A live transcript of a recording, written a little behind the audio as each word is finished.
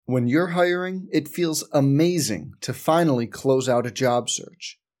When you're hiring, it feels amazing to finally close out a job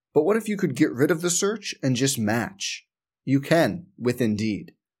search. But what if you could get rid of the search and just match? You can with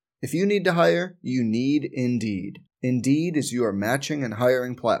Indeed. If you need to hire, you need Indeed. Indeed is your matching and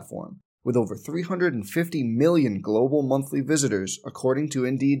hiring platform. With over 350 million global monthly visitors, according to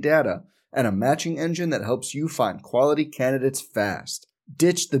Indeed data, and a matching engine that helps you find quality candidates fast.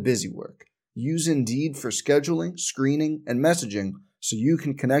 Ditch the busy work. Use Indeed for scheduling, screening, and messaging so you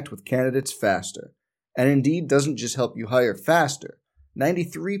can connect with candidates faster. And Indeed doesn't just help you hire faster.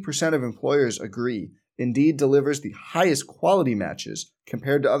 93% of employers agree Indeed delivers the highest quality matches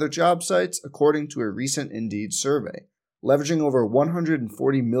compared to other job sites, according to a recent Indeed survey. Leveraging over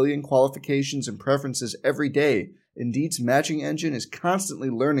 140 million qualifications and preferences every day, Indeed's matching engine is constantly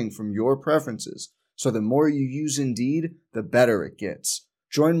learning from your preferences, so the more you use Indeed, the better it gets.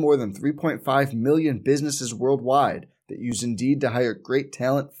 Join more than 3.5 million businesses worldwide that use Indeed to hire great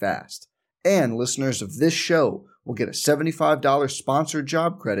talent fast. And listeners of this show will get a $75 sponsored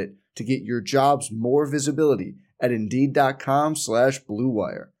job credit to get your jobs more visibility at Indeed.com/Blue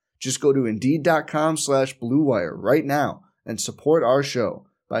Wire. Just go to Indeed.com/Blue Wire right now and support our show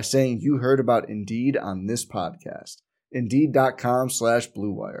by saying you heard about Indeed on this podcast.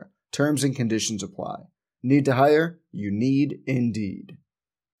 Indeed.com/Blue Wire. Terms and conditions apply. Need to hire? You need Indeed.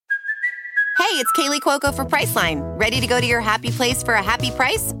 Hey, it's Kaylee Cuoco for Priceline. Ready to go to your happy place for a happy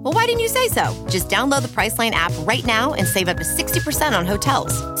price? Well, why didn't you say so? Just download the Priceline app right now and save up to 60% on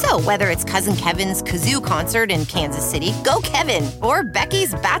hotels. So whether it's Cousin Kevin's Kazoo Concert in Kansas City, go Kevin, or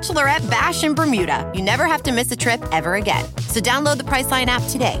Becky's Bachelorette Bash in Bermuda, you never have to miss a trip ever again. So download the Priceline app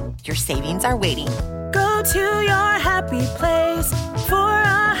today. Your savings are waiting. Go to your happy place for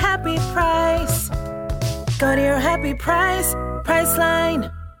a happy price. Go to your happy price,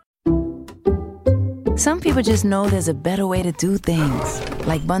 Priceline. Some people just know there's a better way to do things,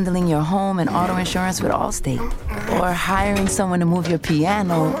 like bundling your home and auto insurance with Allstate, or hiring someone to move your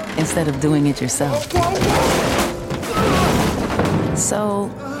piano instead of doing it yourself. So,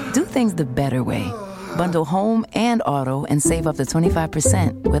 do things the better way. Bundle home and auto and save up to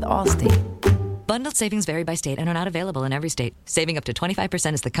 25% with Allstate. Bundled savings vary by state and are not available in every state. Saving up to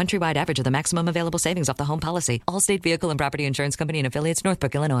 25% is the countrywide average of the maximum available savings off the home policy. Allstate Vehicle and Property Insurance Company and affiliates,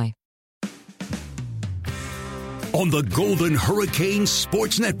 Northbrook, Illinois. On the Golden Hurricane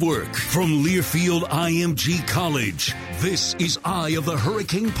Sports Network from Learfield IMG College, this is Eye of the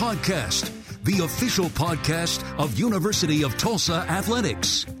Hurricane Podcast, the official podcast of University of Tulsa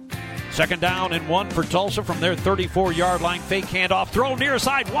Athletics. Second down and 1 for Tulsa from their 34-yard line. Fake handoff, throw near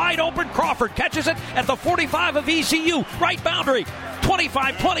side, wide open. Crawford catches it at the 45 of ECU. Right boundary,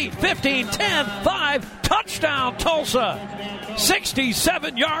 25, 20, 15, 10, 5. Touchdown, Tulsa.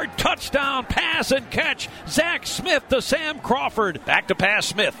 67-yard touchdown pass and catch. Zach Smith to Sam Crawford. Back to pass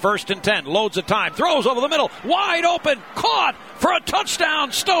Smith. 1st and 10. Loads of time. Throws over the middle. Wide open. Caught for a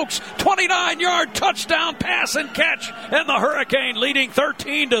touchdown. Stokes. 29-yard touchdown pass and catch. And the Hurricane leading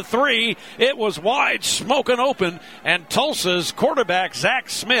 13-3. It was wide, smoking open. And Tulsa's quarterback, Zach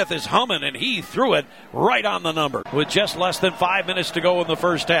Smith, is humming, and he threw it right on the number with just less than 5 minutes to go in the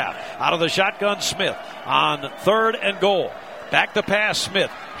first half. Out of the shotgun, Smith on 3rd and goal. Back to pass, Smith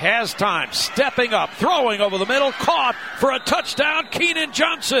has time, stepping up, throwing over the middle, caught for a touchdown, Keenan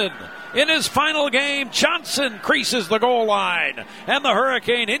Johnson. In his final game, Johnson creases the goal line, and the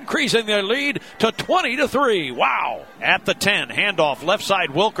Hurricane increasing their lead to 20-3. Wow. At the 10, handoff, left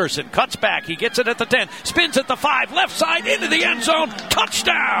side, Wilkerson cuts back, he gets it at the 10, spins at the 5, left side, into the end zone,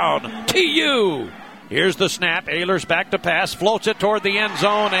 touchdown, TU. Here's the snap. Ehlers back to pass, floats it toward the end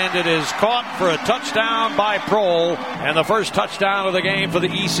zone, and it is caught for a touchdown by Prohl, and the first touchdown of the game for the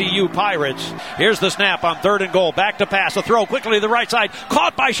ECU Pirates. Here's the snap on 3rd and goal. Back to pass, a throw quickly to the right side,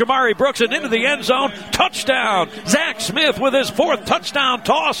 caught by Shamari Brooks and into the end zone. Touchdown. Zach Smith with his 4th touchdown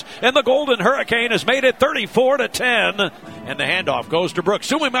toss, and the Golden Hurricane has made it 34-10. And the handoff goes to Brooks.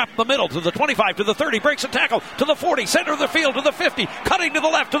 Zoom him up the middle to the 25, to the 30, breaks a tackle to the 40, center of the field to the 50, cutting to the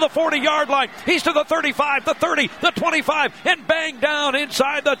left to the 40-yard line. He's to the 35, the 30, the 25, and bang down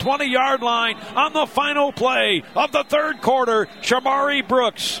inside the 20-yard line on the final play of the 3rd quarter. Shamari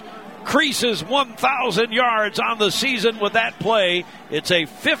Brooks creases 1,000 yards on the season with that play. It's a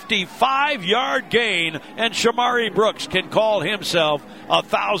 55-yard gain, and Shamari Brooks can call himself a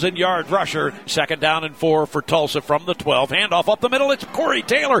 1,000-yard rusher. 2nd down and 4 for Tulsa from the 12. Handoff up the middle. It's Corey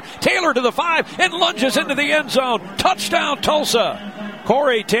Taylor. Taylor to the 5 and lunges into the end zone. Touchdown, Tulsa.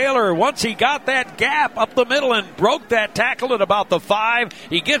 Corey Taylor, once he got that gap up the middle and broke that tackle at about the 5,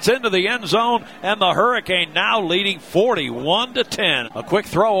 he gets into the end zone, and the Hurricane now leading 41-10. A quick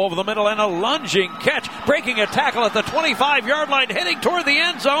throw over the middle and a lunging catch, breaking a tackle at the 25-yard line, heading toward the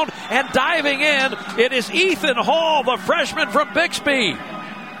end zone and diving in. It is Ethan Hall, the freshman from Bixby.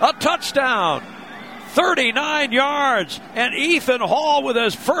 A touchdown. 39 yards, and Ethan Hall with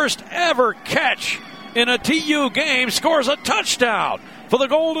his first ever catch in a TU game scores a touchdown for the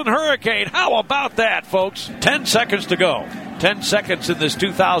Golden Hurricane. How about that, folks? 10 seconds to go. 10 seconds in this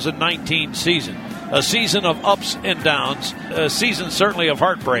 2019 season. A season of ups and downs, a season certainly of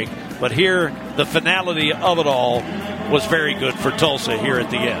heartbreak, but here the finality of it all was very good for Tulsa here at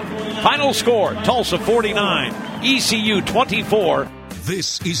the end. Final score, Tulsa 49, ECU 24.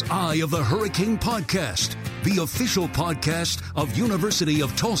 This is Eye of the Hurricane Podcast, the official podcast of University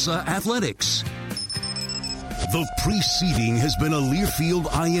of Tulsa Athletics. The preceding has been a Learfield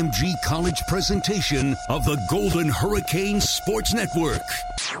IMG College presentation of the Golden Hurricane Sports Network.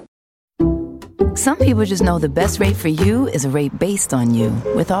 Some people just know the best rate for you is a rate based on you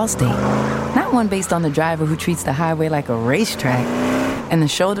with Allstate. Not one based on the driver who treats the highway like a racetrack and the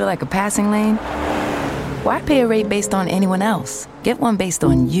shoulder like a passing lane. Why pay a rate based on anyone else? Get one based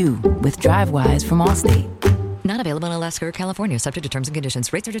on you with DriveWise from Allstate. Not available in Alaska or California, subject to terms and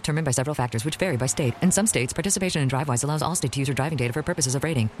conditions. Rates are determined by several factors, which vary by state. In some states, participation in DriveWise allows Allstate to use your driving data for purposes of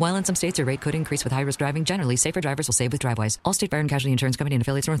rating. While in some states, your rate could increase with high-risk driving. Generally, safer drivers will save with DriveWise. Allstate Fire and Casualty Insurance Company and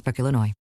affiliates, Northbrook, Illinois.